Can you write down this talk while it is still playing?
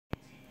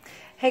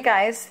Hey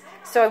guys,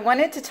 so I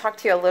wanted to talk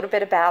to you a little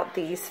bit about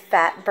these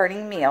fat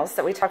burning meals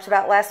that we talked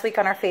about last week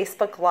on our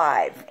Facebook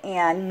Live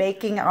and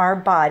making our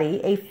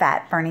body a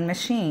fat burning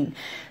machine.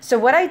 So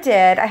what I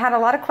did, I had a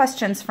lot of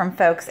questions from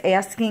folks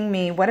asking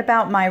me, what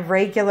about my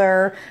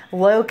regular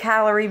low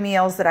calorie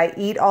meals that I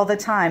eat all the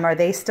time? Are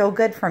they still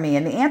good for me?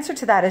 And the answer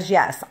to that is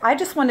yes. I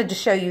just wanted to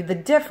show you the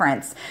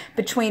difference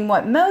between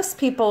what most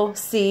people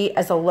see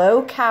as a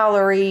low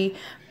calorie,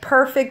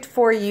 perfect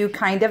for you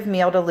kind of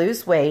meal to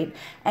lose weight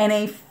and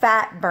a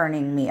fat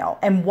burning meal,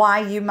 and why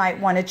you might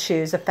want to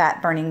choose a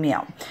fat burning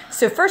meal.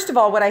 So first of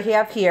all, what I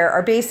have here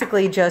are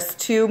basically just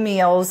two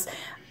meals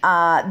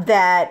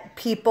that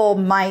people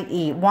might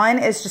eat. One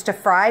is just a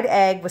fried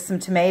egg with some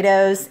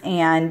tomatoes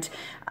and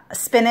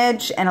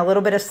spinach and a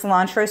little bit of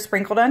cilantro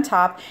sprinkled on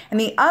top. And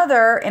the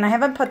other, and I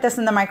haven't put this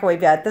in the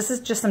microwave yet, this is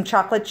just some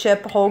chocolate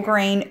chip whole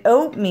grain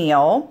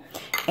oatmeal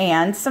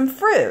and some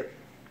fruit.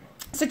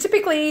 So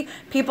typically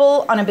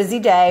people on a busy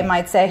day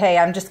might say, hey,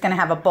 I'm just going to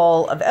have a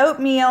bowl of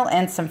oatmeal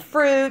and some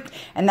fruit,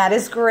 and that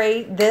is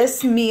great.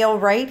 This meal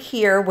right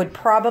here would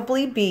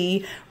probably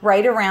be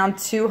right around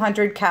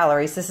 200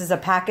 calories. This is a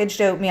packaged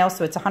oatmeal,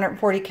 so it's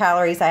 140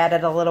 calories. I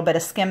added a little bit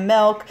of skim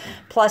milk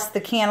plus the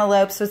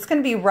cantaloupe, so it's going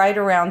to be right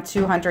around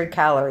 200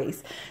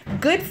 calories.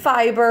 Good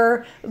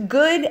fiber,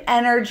 good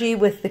energy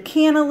with the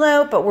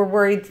cantaloupe, but we're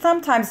worried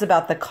sometimes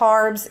about the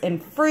carbs in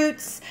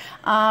fruits.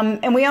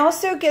 And we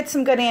also get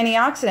some good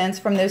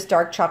antioxidants from those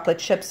dark chocolate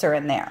chips are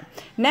in there.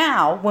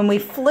 Now, when we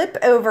flip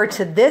over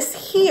to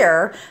this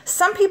here,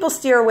 some people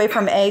steer away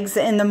from eggs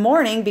in the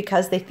morning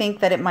because they think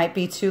that it might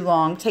be too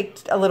long, take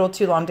a little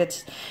too long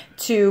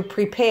to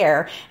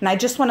prepare. And I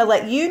just want to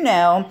let you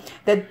know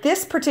that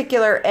this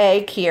particular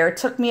egg here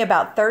took me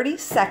about 30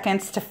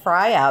 seconds to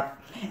fry up.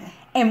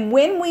 And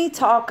when we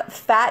talk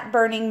fat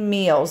burning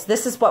meals,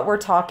 this is what we're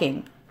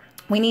talking.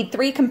 We need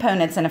three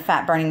components in a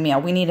fat burning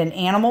meal. We need an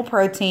animal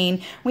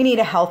protein, we need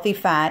a healthy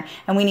fat,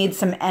 and we need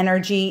some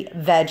energy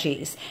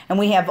veggies. And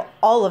we have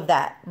all of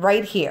that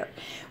right here.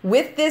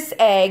 With this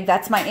egg,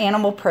 that's my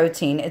animal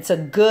protein. It's a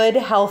good,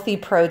 healthy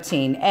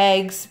protein.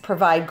 Eggs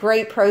provide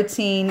great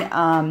protein.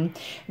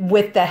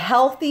 With the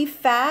healthy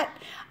fat,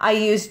 I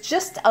use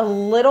just a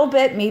little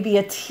bit, maybe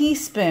a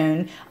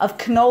teaspoon of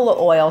canola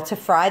oil to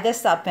fry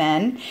this up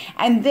in.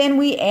 And then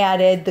we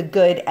added the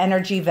good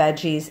energy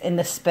veggies in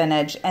the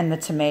spinach and the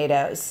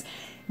tomatoes.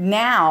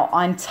 Now,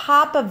 on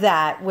top of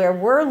that, where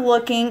we're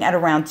looking at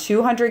around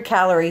 200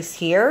 calories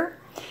here,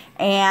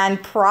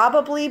 and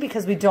probably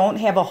because we don't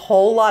have a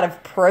whole lot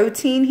of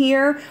protein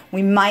here,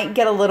 we might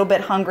get a little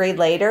bit hungry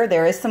later.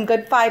 There is some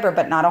good fiber,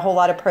 but not a whole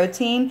lot of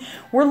protein.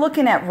 We're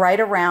looking at right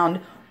around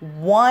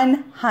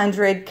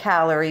 100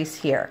 calories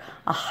here.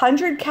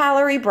 100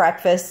 calorie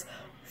breakfast,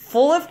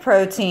 full of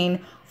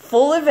protein,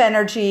 full of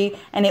energy,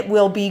 and it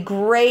will be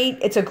great.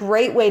 It's a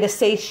great way to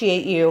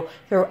satiate you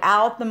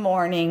throughout the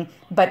morning,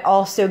 but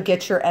also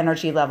get your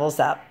energy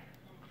levels up.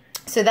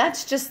 So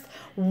that's just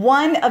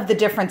one of the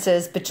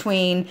differences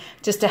between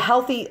just a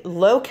healthy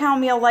low-cal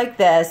meal like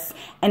this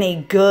and a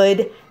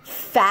good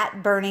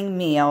fat-burning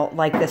meal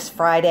like this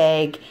fried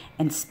egg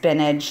and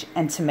spinach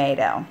and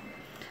tomato.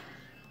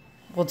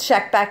 We'll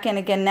check back in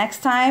again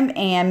next time,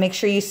 and make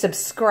sure you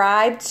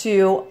subscribe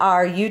to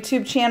our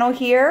YouTube channel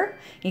here,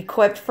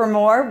 Equipped for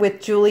More with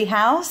Julie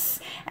House,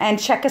 and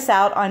check us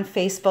out on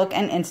Facebook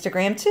and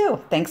Instagram too.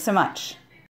 Thanks so much.